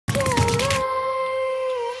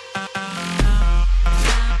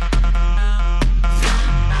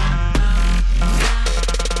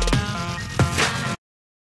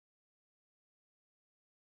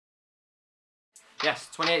Yes,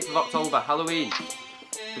 28th of October, Halloween.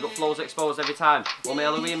 We got flows exposed every time. All my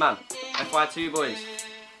Halloween, man. FY2, boys.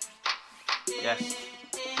 Yes.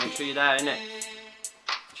 Make sure you're there, innit?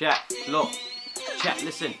 Check. Look. Check,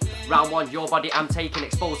 listen. Round 1, your body I'm taking.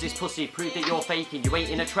 Expose this pussy, prove that you're faking. You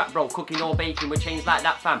ain't in a trap, bro, cooking or baking. With chains like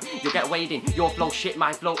that, fam, you'll get wading. Your flow shit,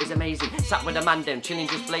 my flow is amazing. Sat with a man them, chilling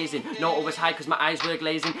just blazing. No, always high cause my eyes were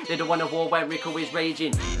glazing. They don't want a war where Ricko is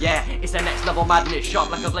raging. Yeah, it's the next level madness.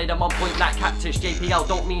 Sharp like a blade, I'm on point like cactus. JPL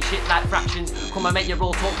don't mean shit like fractions. Come and make your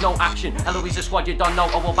roll talk, no action. Eloise a squad, you don't know.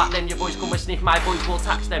 I will back them, your boys come and sniff, my boys will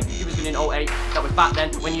tax them. He was good in 08, that was back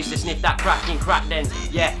then. When you used to sniff that cracking crack dens.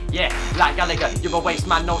 Yeah, like Gallagher, you're a waste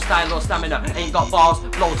man, no style or stamina. Ain't got bars,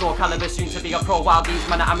 blows or caliber, soon to be a pro while these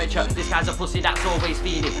man are amateur. This guy's a pussy that's always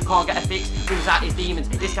feeling. Can't get a fix, brings out his demons.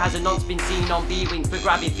 This guy's a nonce been seen on B-wings for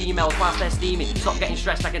grabbing females whilst they're steaming. Stop getting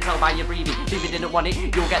stressed, I can tell by your breathing. If you didn't want it,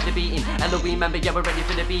 you'll get the beating. Halloween member, yeah, we're ready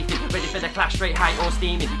for the beefing. Ready for the clash, straight height or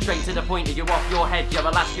steaming. Straight to the point, are you off your head? Yeah,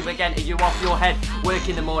 I'll ask you again, are you off your head? Work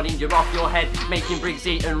in the morning, you're off your head. Making Briggs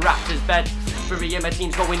eat and Raptors bed. 3 of my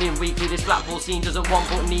team's going in weekly. This Blackpool scene doesn't want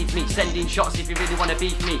but needs me. Sending shots if you really want to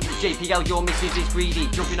beef me. JPL, your missus is greedy.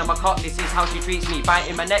 Jumping on my cock, this is how she treats me.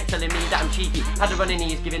 Biting my neck, telling me that I'm cheeky. Had her on her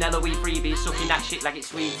knees, giving LOE freebies. Sucking that shit like it's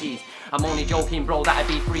sweeties. I'm only joking, bro, that'd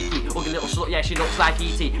be freaky. Ugly little slut, yeah, she looks like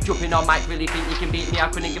E.T. Jumping on mic, really think you can beat me? I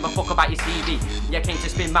couldn't give a fuck about your CV. Yeah, came to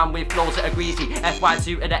spin man with flows that are greasy.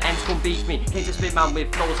 FY2 at the ends, come beat me. Came to spin man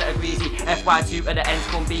with flows that are greasy. FY2 at the ends,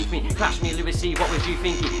 come beat me. Clash me, Lewis C, what was you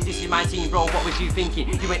thinking? This is my team, bro, what was you thinking?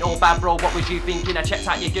 You ain't all bad, bro, what was you thinking? I checked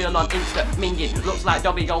out your girl on Insta, minging. Looks like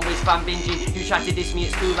Dobby on with spam binging. You tried to diss me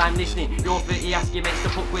at school, I'm listening. You're 30, ask your mates to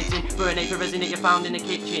put quids in. For an acre resin that you found in the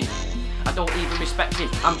kitchen. I don't even respect him,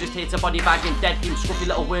 I'm just here to body bag him, dead him. Scruffy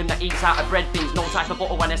little worm that eats out of bread bins. No type of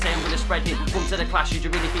butter when I say I'm gonna spread him. Come to the clash, should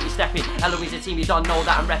you really think you're stepping? Eloise a team, you don't know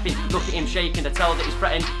that I'm repping. Look at him shaking, to tell that he's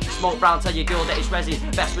fretting. Smoke brown, tell your girl that it's resin.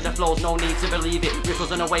 Best with the flows, no need to believe it.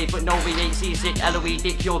 Rickles on a wave, but no, we ain't seasick. Eloise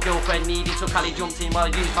dick, your girlfriend needy. Took Ali jumped in while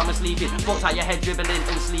you fam was sleeping. Fucked out your head dribbling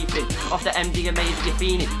and sleeping. Off the MDMA that you're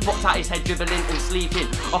fiending. Fucked out his head dribbling and sleeping.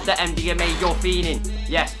 Off the MDMA you're fiending.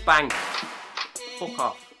 Yes, bang. Fuck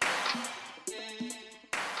off.